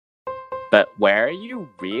But where are you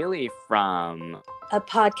really from? A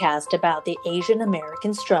podcast about the Asian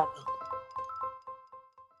American struggle.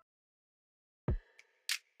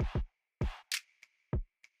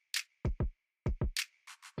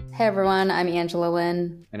 Hey everyone, I'm Angela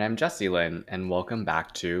Lynn. And I'm Jesse Lynn, and welcome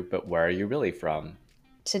back to But Where Are You Really From?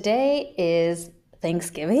 Today is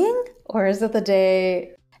Thanksgiving? Or is it the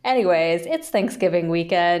day? Anyways, it's Thanksgiving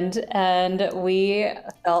weekend, and we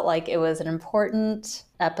felt like it was an important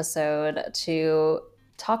episode to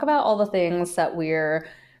talk about all the things that we're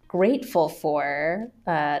grateful for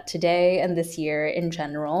today and this year in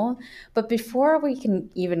general. But before we can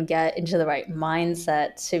even get into the right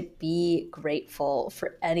mindset to be grateful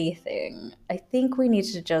for anything, I think we need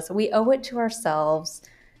to we owe it to ourselves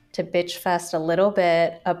to bitch fest a little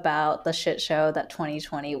bit about the shit show that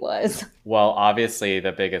 2020 was. Well, obviously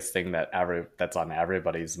the biggest thing that's on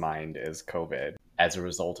everybody's mind is COVID. As a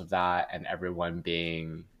result of that and everyone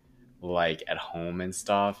being like at home and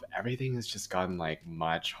stuff, everything has just gotten like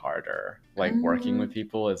much harder. Like working with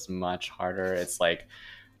people is much harder. It's like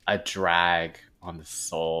a drag on the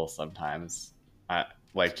soul sometimes.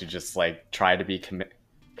 Like to just like try to be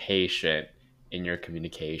patient in your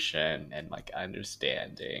communication and like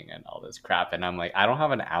understanding and all this crap. And I'm like, I don't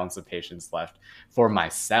have an ounce of patience left for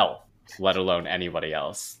myself, let alone anybody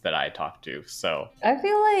else that I talk to. So I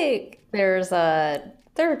feel like there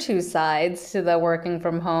are two sides to the working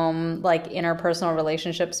from home, like interpersonal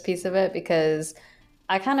relationships piece of it, because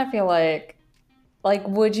I kind of feel like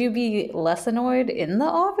would you be less annoyed in the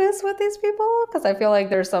office with these people? Because I feel like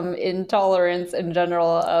there's some intolerance in general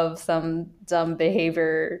of some dumb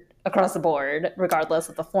behavior across the board, regardless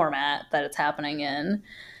of the format that it's happening in.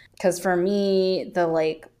 Because for me, the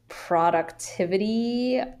like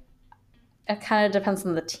productivity, it kind of depends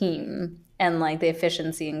on the team, and like the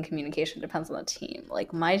efficiency and communication depends on the team.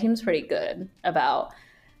 Like my team's pretty good about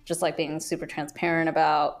just like being super transparent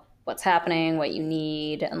about what's happening, what you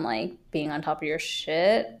need, and like being on top of your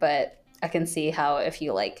shit. But I can see how if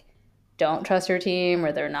you like don't trust your team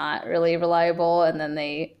or they're not really reliable and then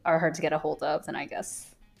they are hard to get a hold of, then I guess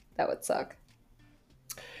that would suck.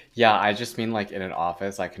 yeah, I just mean like in an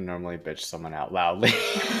office, I can normally bitch someone out loudly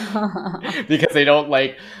because they don't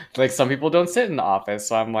like some people don't sit in the office.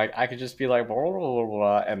 So I'm like, I could just be like, blah, blah, blah,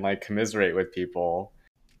 blah, and like commiserate with people.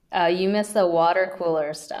 You missed the water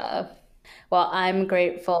cooler stuff. Well, I'm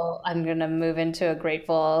grateful. I'm going to move into a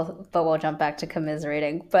grateful, but we'll jump back to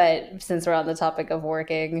commiserating. But since we're on the topic of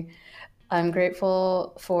working, I'm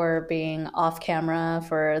grateful for being off camera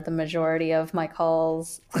for the majority of my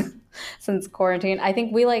calls since quarantine. I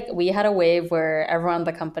think we had a wave where everyone in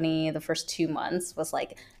the company the first 2 months was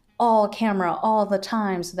like all camera all the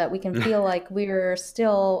time so that we can feel like we're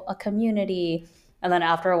still a community. And then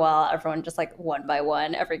after a while, everyone just like one by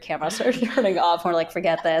one, every camera started turning off. And we're like,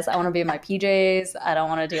 forget this. I want to be in my PJs. I don't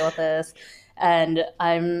want to deal with this. And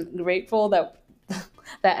I'm grateful that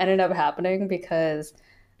that ended up happening because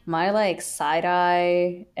my like side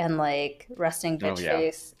eye and like resting bitch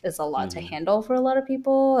face is a lot to handle for a lot of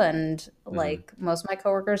people. And like most of my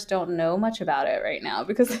coworkers don't know much about it right now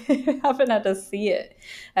because they haven't had to see it.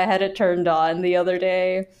 I had it turned on the other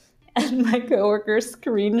day. And my coworker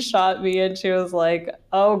screenshot me and she was like,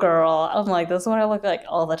 oh, girl. I'm like, this is what I look like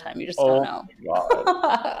all the time. You just don't know.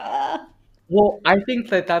 Well, I think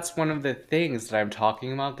that's one of the things that I'm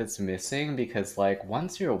talking about that's missing because, like,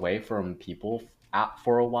 once you're away from people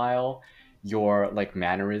for a while, your, like,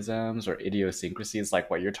 mannerisms or idiosyncrasies, like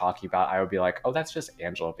what you're talking about, I would be like, oh, that's just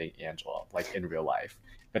Angela being Angela, like, in real life.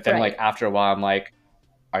 But then, like, after a while, I'm like,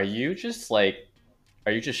 are you just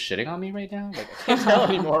shitting on me right now? Like, I can't tell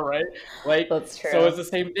anymore, right? Like, that's true. So it's the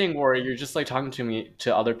same thing where you're just like talking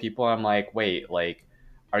to other people. I'm like, wait, like,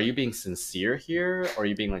 are you being sincere here? Or are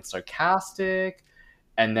you being like sarcastic?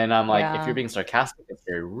 And then I'm like, if you're being sarcastic, it's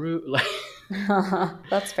very rude. Like,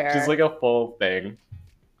 that's fair. Just like a full thing.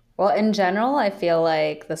 Well, in general, I feel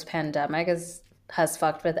like this pandemic has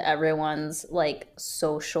fucked with everyone's like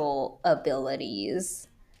social abilities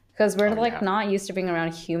because we're not used to being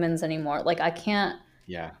around humans anymore. Like I can't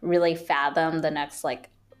really fathom the next like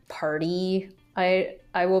party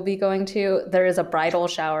I will be going to. There is a bridal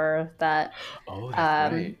shower that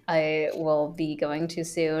right. I will be going to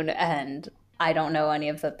soon, and I don't know any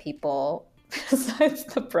of the people besides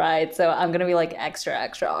the bride, so I'm gonna be like extra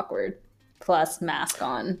awkward. Plus mask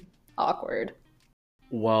on, awkward.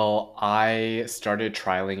 Well, I started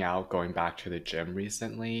trialing out going back to the gym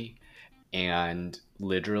recently, and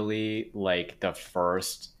literally like the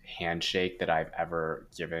first handshake that I've ever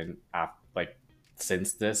given like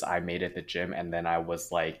since this I made at the gym, and then I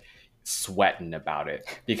was like sweating about it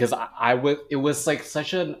because it was like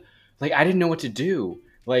such a like I didn't know what to do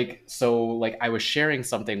like, so like I was sharing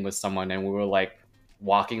something with someone and we were like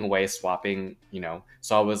walking away, swapping,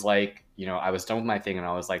 so I was like, I was done with my thing and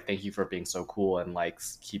I was like, thank you for being so cool and like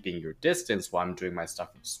keeping your distance while I'm doing my stuff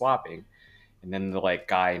and swapping. And then the like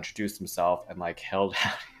guy introduced himself and like held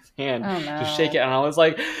out his hand Oh to shake it, no. and I was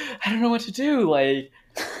like, I don't know what to do, like.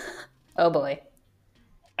 Oh boy.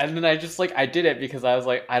 And then I just like I did it because I was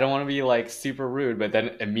like, I don't want to be like super rude, but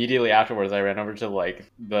then immediately afterwards I ran over to like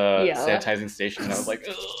the Yeah. sanitizing station and I was like,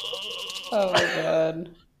 Oh my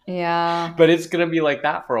god. Yeah. but it's gonna be like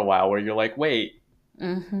that for a while where you're like, wait, I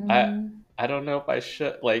Mm-hmm. I don't know if I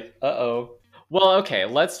should, like, uh-oh. Well, okay,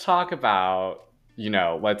 let's talk about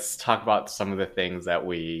some of the things that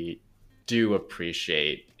we do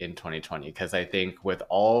appreciate in 2020, because I think with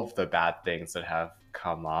all of the bad things that have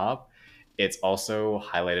come up, it's also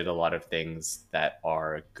highlighted a lot of things that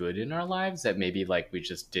are good in our lives that maybe like we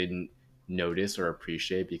just didn't notice or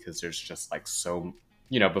appreciate because there's just like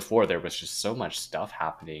before there was just so much stuff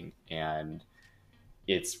happening, and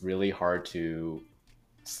it's really hard to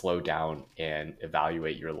slow down and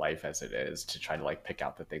evaluate your life as it is to try to like pick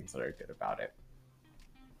out the things that are good about it.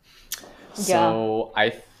 Yeah. So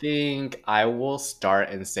I think I will start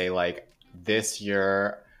and say, like, this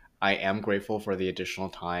year I am grateful for the additional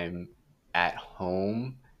time at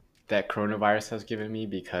home that coronavirus has given me,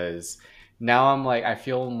 because now I'm like, I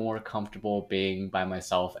feel more comfortable being by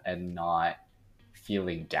myself and not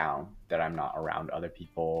feeling down that I'm not around other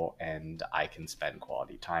people, and I can spend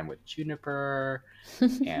quality time with Juniper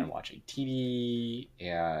and watching TV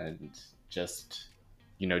and just,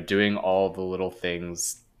 doing all the little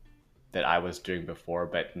things that I was doing before.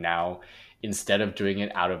 But now, instead of doing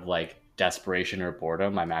it out of like desperation or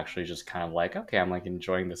boredom, I'm actually just kind of like, okay, I'm like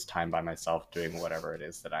enjoying this time by myself doing whatever it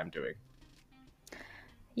is that I'm doing.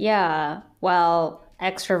 Yeah, well,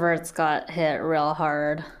 extroverts got hit real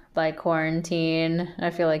hard by quarantine. I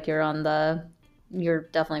feel like you're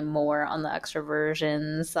definitely more on the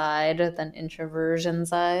extroversion side than introversion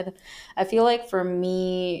side. I feel like for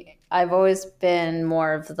me, I've always been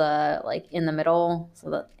more of the like in the middle, so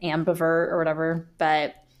the ambivert or whatever.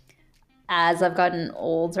 But as I've gotten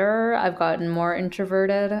older, I've gotten more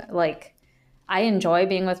introverted. Like I enjoy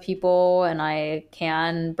being with people and I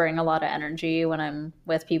can bring a lot of energy when I'm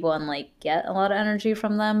with people and like get a lot of energy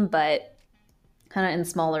from them, but kind of in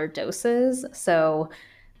smaller doses. So,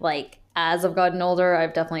 like, as I've gotten older,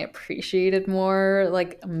 I've definitely appreciated more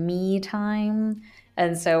like me time.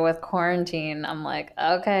 And so with quarantine, I'm like,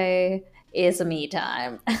 okay, it's a me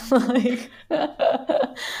time. Like,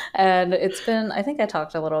 and it's been, I think I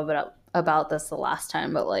talked a little bit about this the last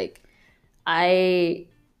time, but like, I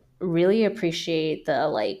really appreciate the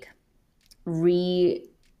like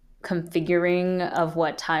reconfiguring of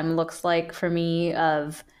what time looks like for me,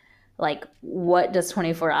 of like what does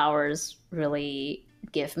 24 hours really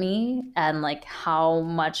give me, and like how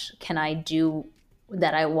much can I do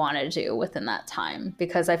that I want to do within that time.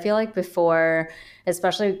 Because I feel like before,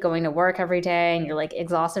 especially going to work every day and you're like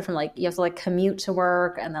exhausted from like you have to like commute to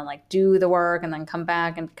work and then like do the work and then come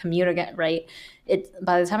back and commute again, right? It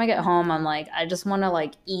by the time I get home, I'm like I just want to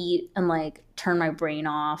like eat and like turn my brain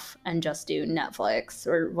off and just do Netflix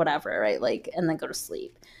or whatever, right? Like and then go to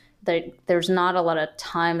sleep. There's not a lot of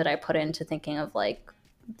time that I put into thinking of like,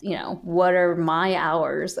 what are my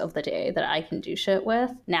hours of the day that I can do shit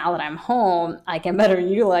with. Now that I'm home, I can better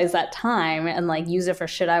utilize that time and like use it for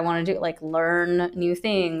shit I want to do, like learn new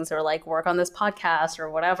things or like work on this podcast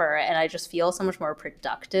or whatever. And I just feel so much more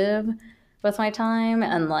productive with my time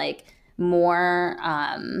and like more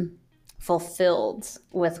fulfilled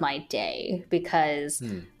with my day because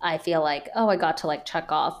I feel like, oh, I got to like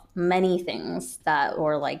check off many things that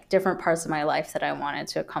were like different parts of my life that I wanted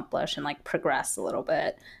to accomplish and like progress a little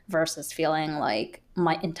bit versus feeling like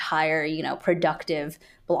my entire, productive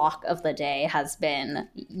block of the day has been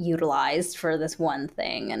utilized for this one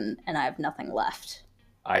thing and I have nothing left.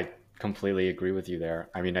 I completely agree with you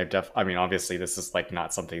there. I mean, obviously this is like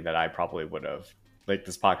not something that I probably would have, like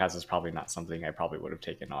this podcast is probably not something I probably would have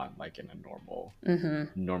taken on like in a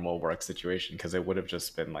normal work situation, because it would have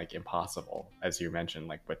just been like impossible, as you mentioned,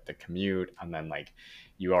 like with the commute, and then like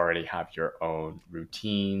you already have your own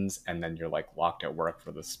routines, and then you're like locked at work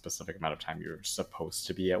for the specific amount of time you're supposed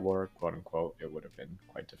to be at work, quote unquote. It would have been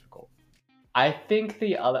quite difficult. I think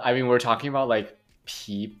we're talking about like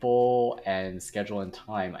people and schedule and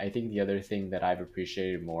time. I think the other thing that I've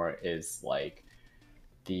appreciated more is like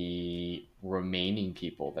the remaining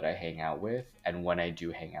people that I hang out with. And when I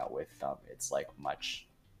do hang out with them, it's like much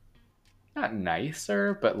not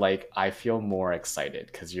nicer, but like I feel more excited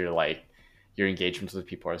because you're like your engagements with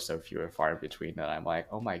people are so few and far in between that I'm like,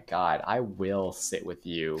 oh my God, I will sit with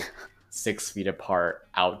you 6 feet apart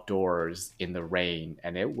outdoors in the rain,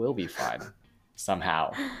 and it will be fun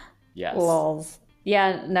somehow. Yes. Lols.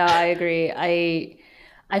 Yeah, no, I agree.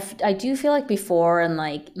 I do feel like before, and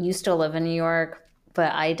like used to live in New York,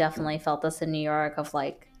 but I definitely felt this in New York of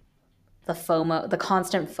like the FOMO, the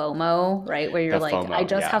constant FOMO, right? Where you're The like, FOMO, I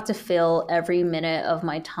just yeah. have to fill every minute of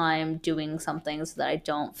my time doing something so that I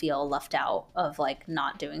don't feel left out of like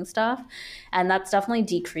not doing stuff. And that's definitely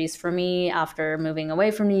decreased for me after moving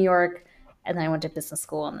away from New York. And then I went to business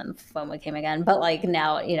school and then FOMO came again. But like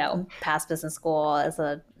now, you know, past business school as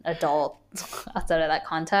an adult outside of that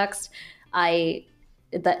context, I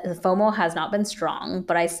the FOMO has not been strong,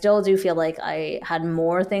 but I still do feel like I had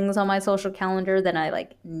more things on my social calendar than I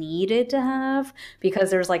like needed to have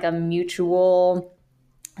because there's like a mutual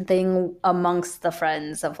thing amongst the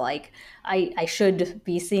friends of like I should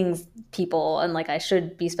be seeing people and like I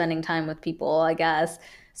should be spending time with people, I guess.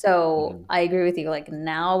 So Mhm. I agree with you. Like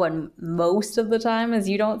now, when most of the time is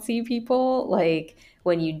you don't see people, like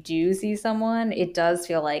when you do see someone, it does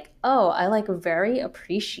feel like, oh, I like very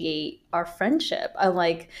appreciate our friendship. I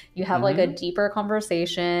like you have like a Mhm. deeper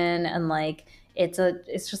conversation and like it's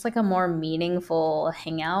just like a more meaningful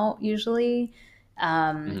hangout usually.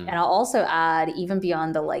 Mhm. And I'll also add, even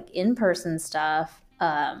beyond the like in person stuff,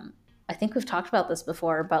 I think we've talked about this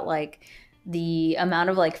before, but like the amount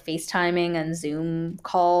of like FaceTiming and Zoom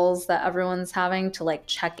calls that everyone's having to like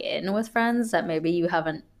check in with friends that maybe you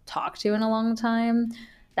haven't talked to in a long time.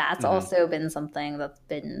 That's Mhm. also been something that's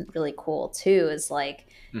been really cool too, is like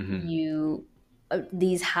Mhm. you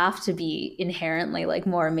these have to be inherently like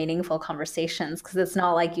more meaningful conversations because it's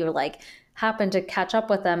not like you're like happen to catch up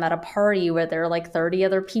with them at a party where there are like 30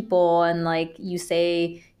 other people and like you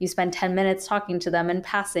say you spend 10 minutes talking to them in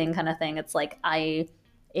passing kind of thing. It's like I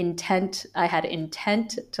had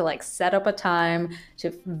intent to like set up a time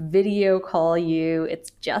to video call you.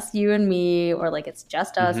 It's just you and me, or like it's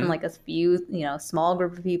just us and Mhm. like a few, you know, small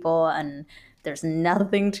group of people, and there's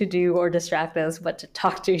nothing to do or distract us but to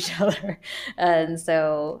talk to each other. And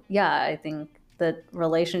so yeah, I think the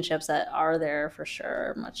relationships that are there for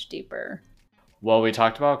sure are much deeper. Well, we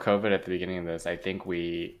talked about COVID at the beginning of this. I think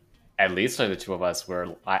we, at least for the two of us,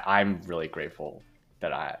 I'm really grateful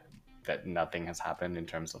that that nothing has happened in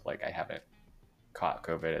terms of like I haven't caught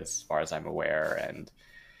COVID as far as I'm aware. And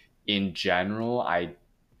in general, I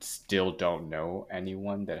still don't know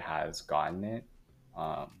anyone that has gotten it,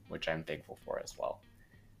 which I'm thankful for as well.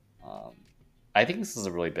 Um, I think this is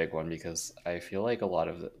a really big one because I feel like a lot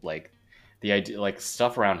of like the idea, like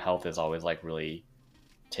stuff around health is always like really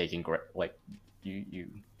taking like you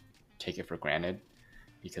take it for granted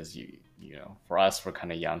because you know, for us, we're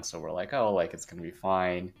kind of young, so we're like, oh, like it's gonna be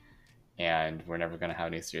fine and we're never gonna have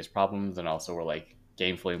any serious problems, and also we're like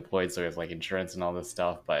gainfully employed, so we have like insurance and all this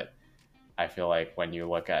stuff. But I feel like when you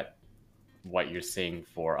look at what you're seeing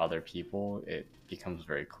for other people, it becomes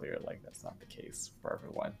very clear like that's not the case for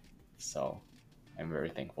everyone. So I'm very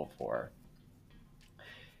thankful for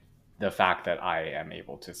the fact that I am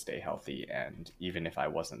able to stay healthy, and even if I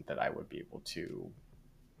wasn't, that I would be able to,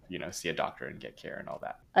 you know, see a doctor and get care and all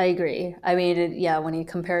that. I agree. I mean, yeah, when you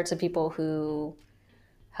compare it to people who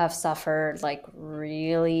have suffered like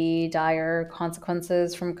really dire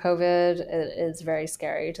consequences from COVID, it is very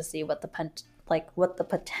scary to see what what the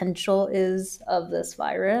potential is of this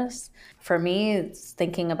virus. For me, it's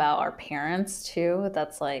thinking about our parents too.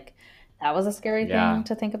 That's like that was a scary thing Yeah.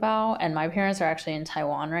 to think about. And my parents are actually in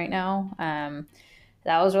Taiwan right now.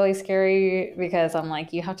 That was really scary because I'm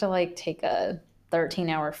like, you have to like take a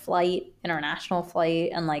 13-hour flight, international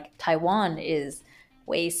flight, and like Taiwan is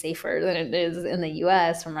way safer than it is in the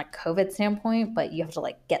US from a COVID standpoint, but you have to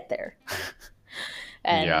like get there.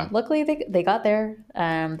 Yeah. And luckily they got there.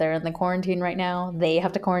 They're in the quarantine right now. They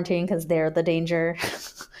have to quarantine because they're the danger.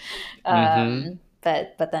 Mm-hmm.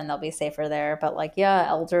 But then they'll be safer there. But like, yeah,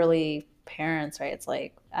 elderly parents, right? It's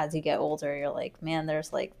like as you get older, you're like, man,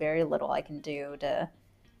 there's like very little I can do to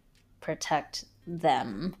protect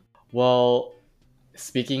them. Well,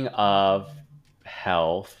 speaking of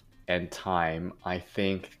health and time, I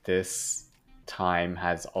think this time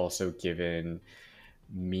has also given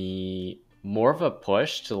me more of a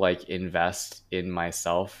push to like invest in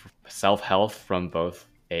myself, self health from both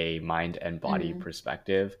a mind and body Mm-hmm.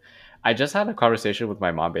 perspective. I just had a conversation with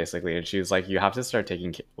my mom basically, and she was like, "You have to start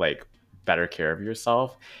taking like better care of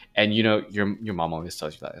yourself." And you know, your mom always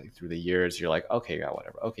tells you that like, through the years, you're like, "Okay, yeah,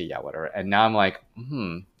 whatever. Okay, yeah, whatever." And now I'm like,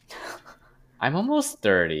 I'm almost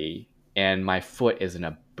 30, and my foot is in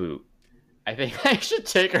a boot. I think I should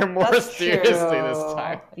take her more That's seriously this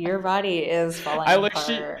time. true. Your body is falling I like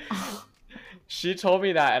she apart. she told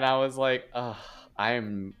me that, and I was like, ugh,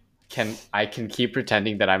 I'm can keep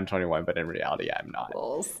pretending that I'm 21, but in reality I'm not.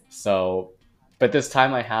 Goals. So, but this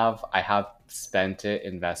time I have spent it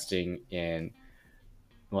investing in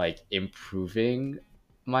like improving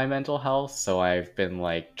my mental health. So I've been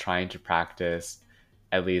like trying to practice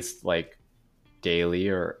at least like daily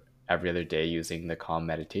or every other day using the Calm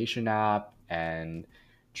meditation app and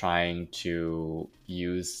trying to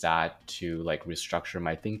use that to like restructure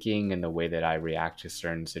my thinking and the way that I react to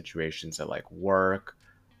certain situations at like work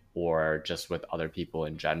or just with other people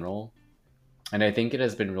in general. And I think it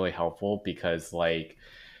has been really helpful because like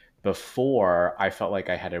before I felt like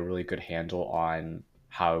I had a really good handle on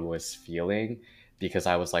how I was feeling because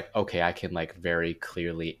I was like, okay, I can like very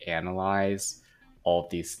clearly analyze all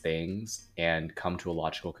of these things and come to a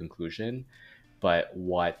logical conclusion. But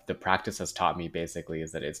what the practice has taught me basically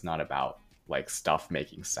is that it's not about like stuff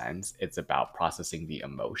making sense. It's about processing the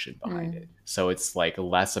emotion behind it. So it's like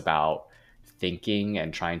less about thinking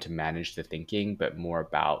and trying to manage the thinking, but more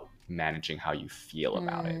about managing how you feel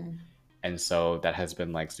about it. And so that has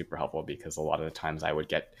been like super helpful because a lot of the times I would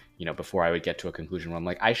get, before I would get to a conclusion where I'm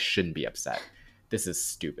like, I shouldn't be upset. This is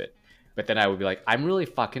stupid. But then I would be like, I'm really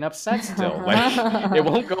fucking upset still. Like, it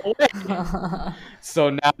won't go away. So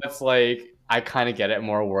now it's like, I kind of get it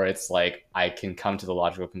more where it's like, I can come to the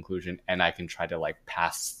logical conclusion and I can try to like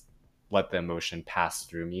let the emotion pass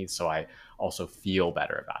through me. So I also feel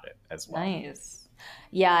better about it as well. Nice.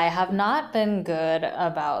 Yeah, I have not been good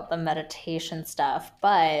about the meditation stuff,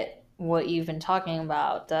 but what you've been talking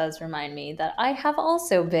about does remind me that I have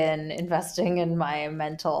also been investing in my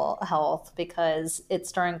mental health because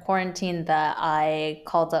it's during quarantine that I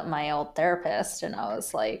called up my old therapist and I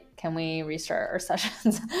was like, can we restart our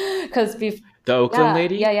sessions? Because the Oakland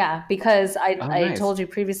lady? Yeah. Because I nice. told you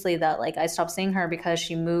previously that like I stopped seeing her because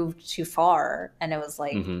she moved too far and it was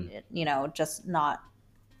like, just not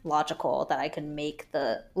logical that I could make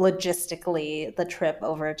logistically the trip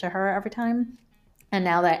over to her every time. And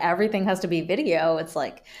now that everything has to be video, it's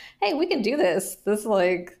like, hey, we can do this. This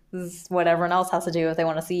is what everyone else has to do if they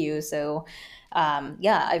want to see you. So,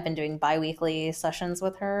 I've been doing bi-weekly sessions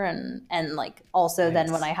with her, and like also nice.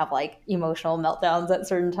 Then when I have like emotional meltdowns at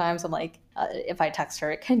certain times, I'm like, if I text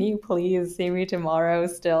her, can you please see me tomorrow?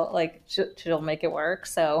 Still, like she'll make it work.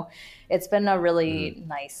 So, it's been a really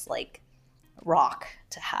nice like rock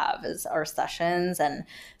to have as our sessions, and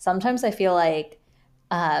sometimes I feel like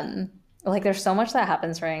there's so much that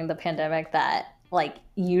happens during the pandemic that like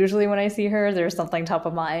usually when I see her there's something top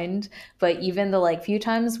of mind, but even the like few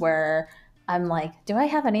times where I'm like, do I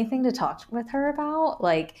have anything to talk with her about,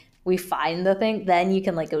 like we find the thing, then you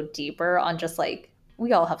can like go deeper on just like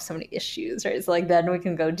we all have so many issues, right? So like then we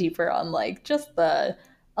can go deeper on like just the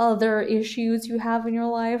other issues you have in your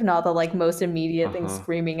life, not the like most immediate thing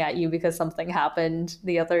screaming at you because something happened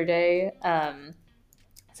the other day.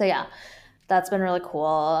 So yeah, that's been really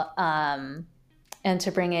cool. And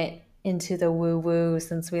to bring it into the woo-woo,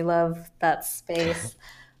 since we love that space.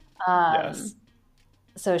 Yes.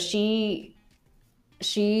 So she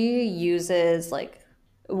uses like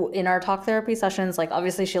in our talk therapy sessions, like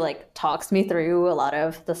obviously she like talks me through a lot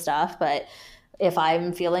of the stuff, but if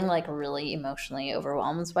I'm feeling like really emotionally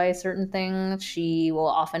overwhelmed by a certain thing, she will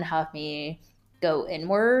often have me go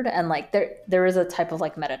inward, and like there is a type of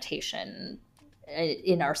like meditation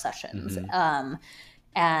in our sessions.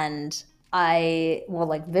 And I will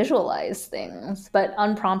like visualize things, but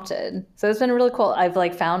unprompted. So it's been really cool. I've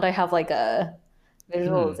like found I have like a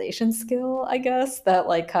visualization skill, I guess, that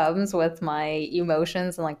like comes with my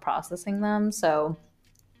emotions and like processing them. So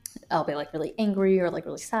I'll be like really angry or like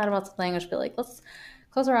really sad about something. I'll just be like, let's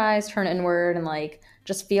close our eyes, turn inward, and like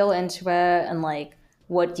just feel into it. And like,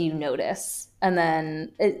 what do you notice? And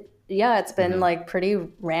then it's been like pretty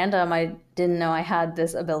random. I didn't know I had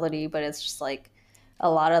this ability, but it's just like a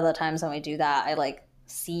lot of the times when we do that, I like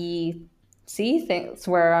see things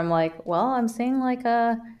where I'm like, well, I'm seeing like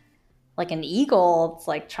an eagle. It's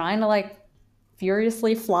like trying to like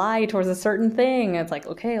furiously fly towards a certain thing. It's like,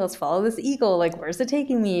 okay, let's follow this eagle. Like, where's it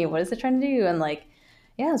taking me? What is it trying to do? And like,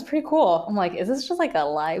 yeah, it's pretty cool. I'm like, is this just like a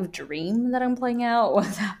live dream that I'm playing out?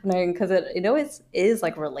 What's happening? Because it always is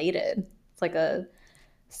like related. It's like a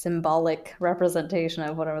symbolic representation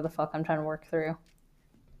of whatever the fuck I'm trying to work through.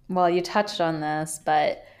 Well, you touched on this,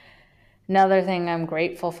 but another thing I'm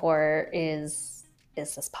grateful for is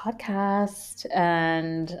this podcast.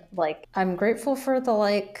 And like, I'm grateful for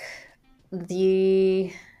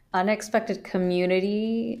the unexpected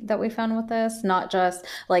community that we found with this. Not just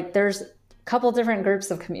like there's couple different groups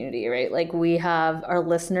of community, right? Like we have our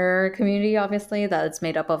listener community, obviously, that's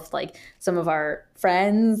made up of like some of our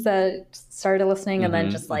friends that started listening, and then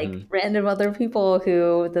just like random other people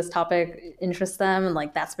who this topic interests them. And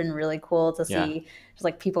like that's been really cool to see just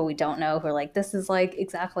like people we don't know who are like, this is like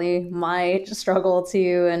exactly my struggle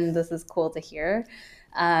too, and this is cool to hear.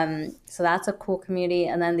 So that's a cool community.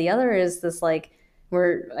 And then the other is this like,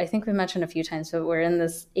 I think we mentioned a few times, but we're in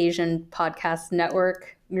this Asian podcast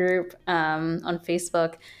network group on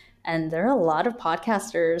Facebook, and there are a lot of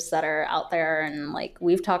podcasters that are out there, and like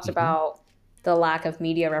we've talked about the lack of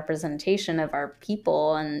media representation of our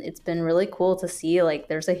people, and it's been really cool to see like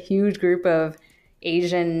there's a huge group of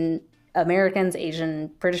Asian Americans, Asian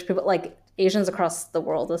British people, like Asians across the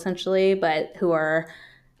world essentially, but who are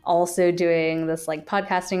also doing this like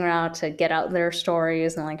podcasting route to get out their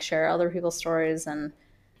stories and like share other people's stories. And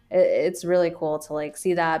it's really cool to like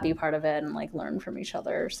see that, be part of it, and like learn from each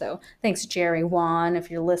other. So thanks, Jerry Wan, if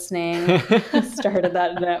you're listening, started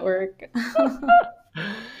that network.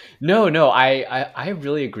 No, I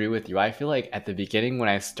really agree with you. I feel like at the beginning when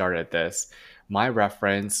I started this, my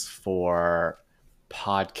reference for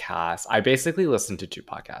podcasts, I basically listened to 2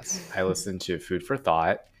 podcasts. I listened to Food for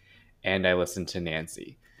Thought and I listened to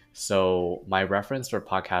Nancy. So my reference for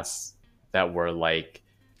podcasts that were like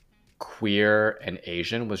queer and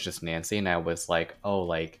Asian was just Nancy, and I was like, oh,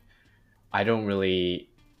 like I don't really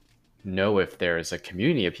know if there's a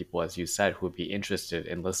community of people, as you said, who would be interested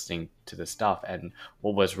in listening to this stuff. And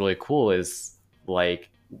what was really cool is like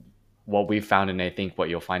what we found, and I think what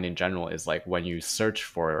you'll find in general, is like when you search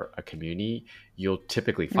for a community, you'll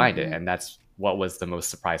typically find it. And that's what was the most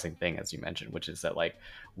surprising thing, as you mentioned, which is that like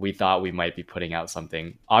we thought we might be putting out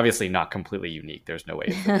something obviously not completely unique. There's no way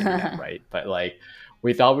of doing that, right? But like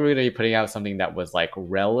we thought we were going to be putting out something that was like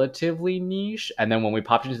relatively niche. And then when we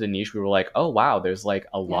popped into the niche, we were like, oh, wow, there's like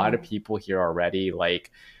a lot of people here already,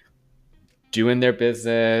 like doing their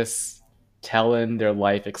business, telling their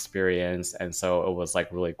life experience. And so it was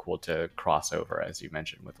like really cool to cross over, as you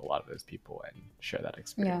mentioned, with a lot of those people and share that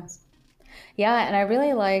experience. Yeah, and I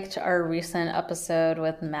really liked our recent episode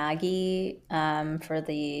with Maggie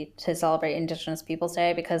to celebrate Indigenous Peoples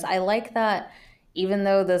Day, because I like that even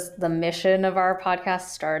though the mission of our podcast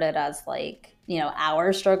started as like, you know,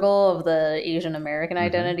 our struggle of the Asian American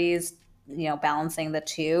identities, you know, balancing the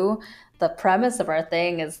two, the premise of our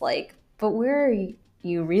thing is like, but where are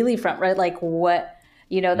you really from, right? Like what,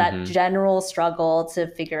 you know, that general struggle to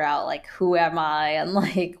figure out like, who am I? And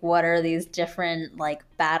like, what are these different like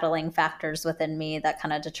battling factors within me that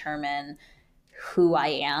kind of determine who I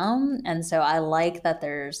am. And so I like that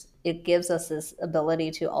it gives us this ability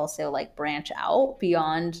to also like branch out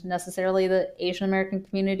beyond necessarily the Asian American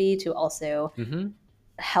community to also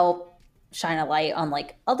help shine a light on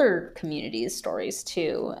like other communities' stories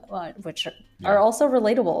too, which are also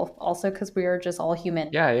relatable, also because we are just all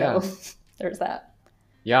human. So there's that.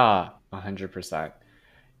 Yeah, 100%.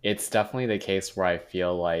 It's definitely the case where I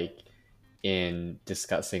feel like in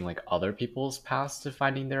discussing like other people's paths to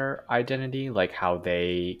finding their identity, like how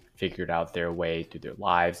they figured out their way through their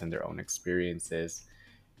lives and their own experiences,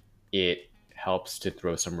 it helps to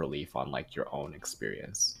throw some relief on like your own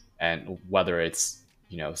experience. And whether it's,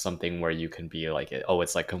 you know, something where you can be like, oh,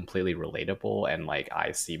 it's like completely relatable and like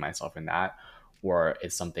I see myself in that, or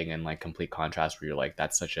it's something in like complete contrast where you're like,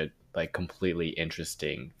 that's such a like completely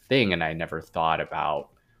interesting thing and I never thought about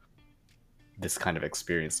this kind of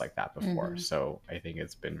experience like that before. So I think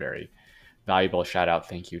it's been very valuable. Shout out,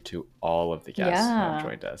 thank you to all of the guests who have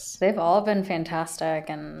joined us. They've all been fantastic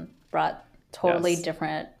and brought totally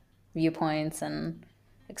different viewpoints and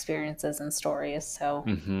experiences and stories. So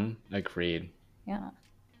agreed. Yeah.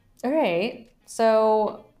 All right.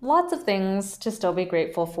 So lots of things to still be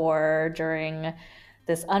grateful for during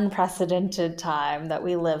this unprecedented time that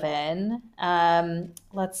we live in.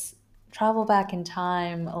 Let's travel back in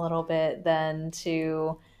time a little bit then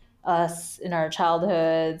to us in our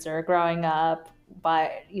childhoods or growing up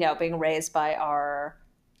by, you know, being raised by our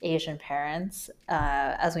Asian parents.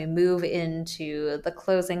 As we move into the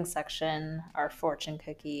closing section, our fortune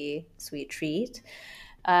cookie sweet treat,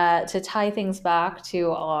 to tie things back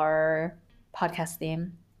to our podcast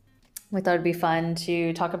theme, we thought it'd be fun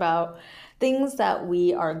to talk about things that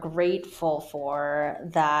we are grateful for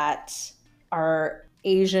that our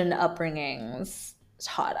Asian upbringings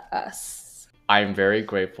taught us. I'm very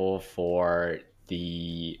grateful for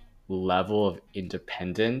the level of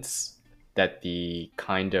independence that the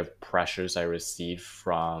kind of pressures I received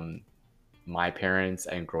from my parents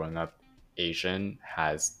and growing up Asian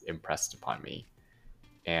has impressed upon me.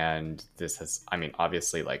 And this has, I mean,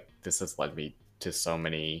 obviously, like, this has led me to so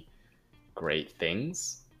many great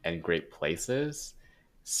things. and great places.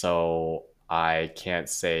 So I can't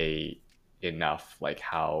say enough like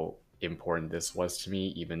how important this was to me,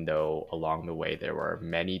 even though along the way there were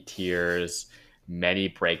many tears, many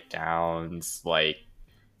breakdowns, like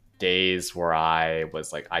days where I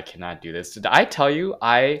was like, I cannot do this. Did I tell you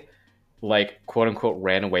I like quote unquote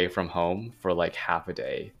ran away from home for like half a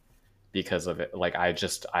day because of it? Like I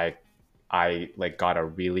like got a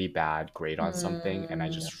really bad grade on something and I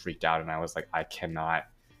just freaked out and I was like, I cannot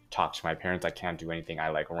talk to my parents. I can't do anything. I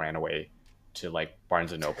like ran away to like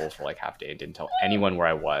Barnes and Noble for like half a day and didn't tell anyone where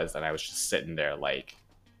I was, and I was just sitting there like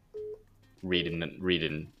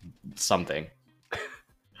reading something.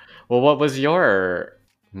 Well, what was your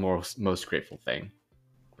most grateful thing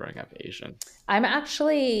growing up Asian? I'm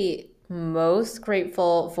actually most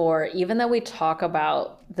grateful for, even though we talk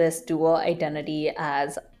about this dual identity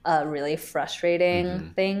as a really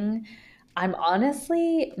frustrating thing, I'm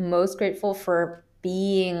honestly most grateful for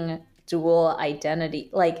being dual identity,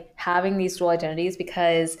 like having these dual identities,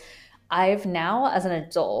 because I've now, as an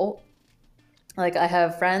adult, like I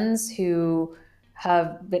have friends who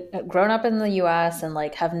have grown up in the US and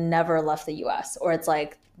like have never left the US, or it's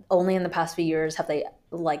like only in the past few years have they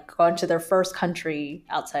like gone to their first country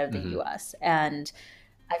outside of the US. And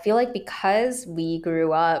I feel like because we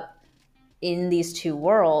grew up in these two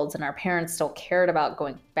worlds and our parents still cared about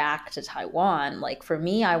going back to Taiwan, like for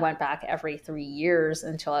me, I went back every 3 years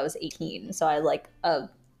until I was 18. So I had like a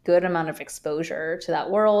good amount of exposure to that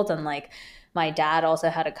world. And like my dad also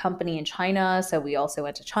had a company in China, so we also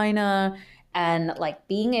went to China. And like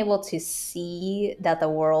being able to see that the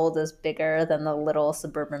world is bigger than the little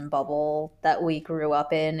suburban bubble that we grew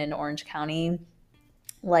up in Orange County,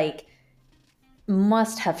 like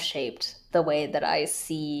must have shaped the way that I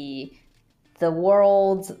see the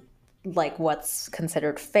world, like what's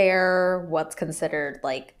considered fair, what's considered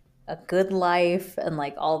like a good life, and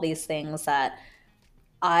like all these things that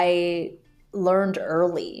I learned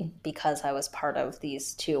early because I was part of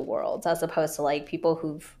these two worlds, as opposed to like people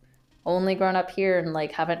who've only grown up here and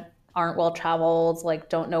like aren't well traveled, like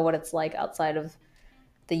don't know what it's like outside of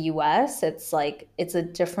the US. It's like it's a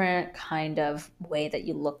different kind of way that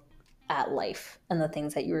you look at life and the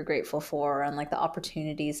things that you were grateful for and like the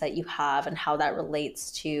opportunities that you have and how that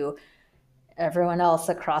relates to everyone else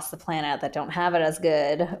across the planet that don't have it as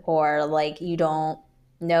good, or like you don't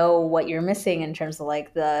know what you're missing in terms of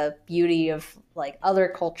like the beauty of like other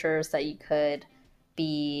cultures that you could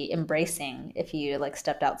be embracing if you like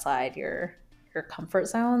stepped outside your comfort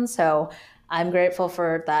zone. So I'm grateful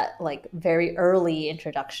for that like very early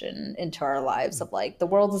introduction into our lives of like the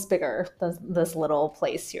world is bigger than this little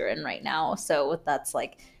place you're in right now. So that's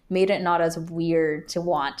like made it not as weird to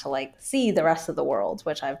want to like see the rest of the world,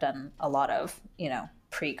 which I've done a lot of,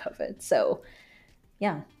 pre-COVID. So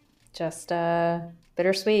yeah, just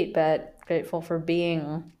bittersweet, but grateful for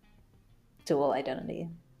being dual identity.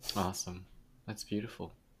 Awesome. That's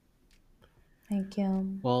beautiful. Thank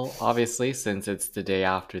you. Well, obviously, since it's the day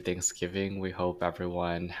after Thanksgiving, we hope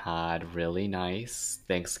everyone had really nice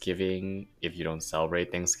Thanksgiving. If you don't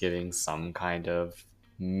celebrate Thanksgiving, some kind of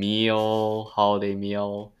meal, holiday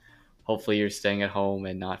meal. Hopefully you're staying at home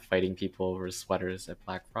and not fighting people over sweaters at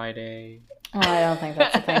Black Friday. Oh, I don't think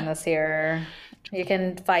that's a thing this year. You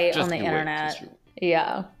can fight on the internet.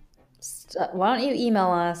 Yeah. Why don't you email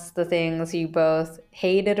us the things you both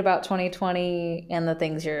hated about 2020 and the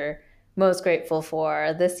things you're most grateful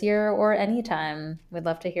for this year or anytime. We'd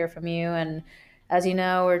love to hear from you. And as you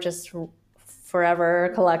know, we're just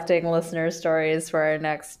forever collecting listener stories for our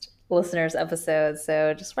next listeners episode.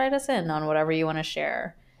 So just write us in on whatever you want to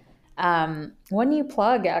share. One new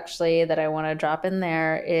plug actually that I want to drop in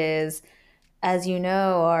there is, as you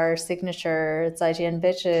know, our signature Zaijian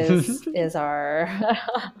Bitches is our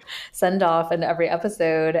send off in every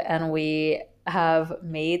episode. And we have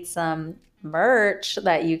made some merch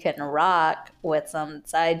that you can rock with some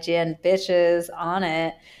Zaijian Bitches on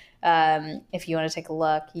it. If you want to take a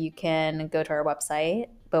look, you can go to our website,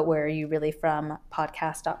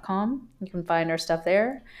 butwhereareyoureallyfrom.podcast.com. You can find our stuff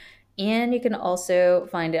there. And you can also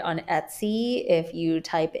find it on Etsy if you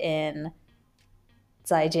type in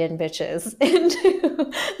Zaijian Bitches into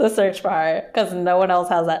the search bar, because no one else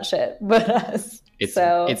has that shit but us.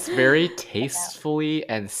 It's very tastefully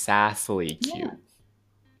and sassily cute. Yeah.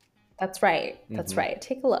 That's right. That's right.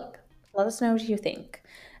 Take a look. Let us know what you think.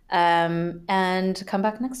 And come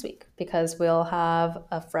back next week because we'll have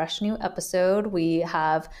a fresh new episode. We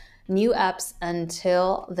have new eps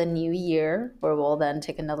until the new year, where we'll then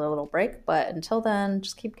take another little break. But until then,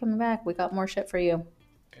 just keep coming back. We got more shit for you.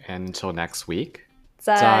 And until next week.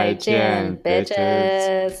 Zaijian,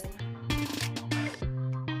 bitches.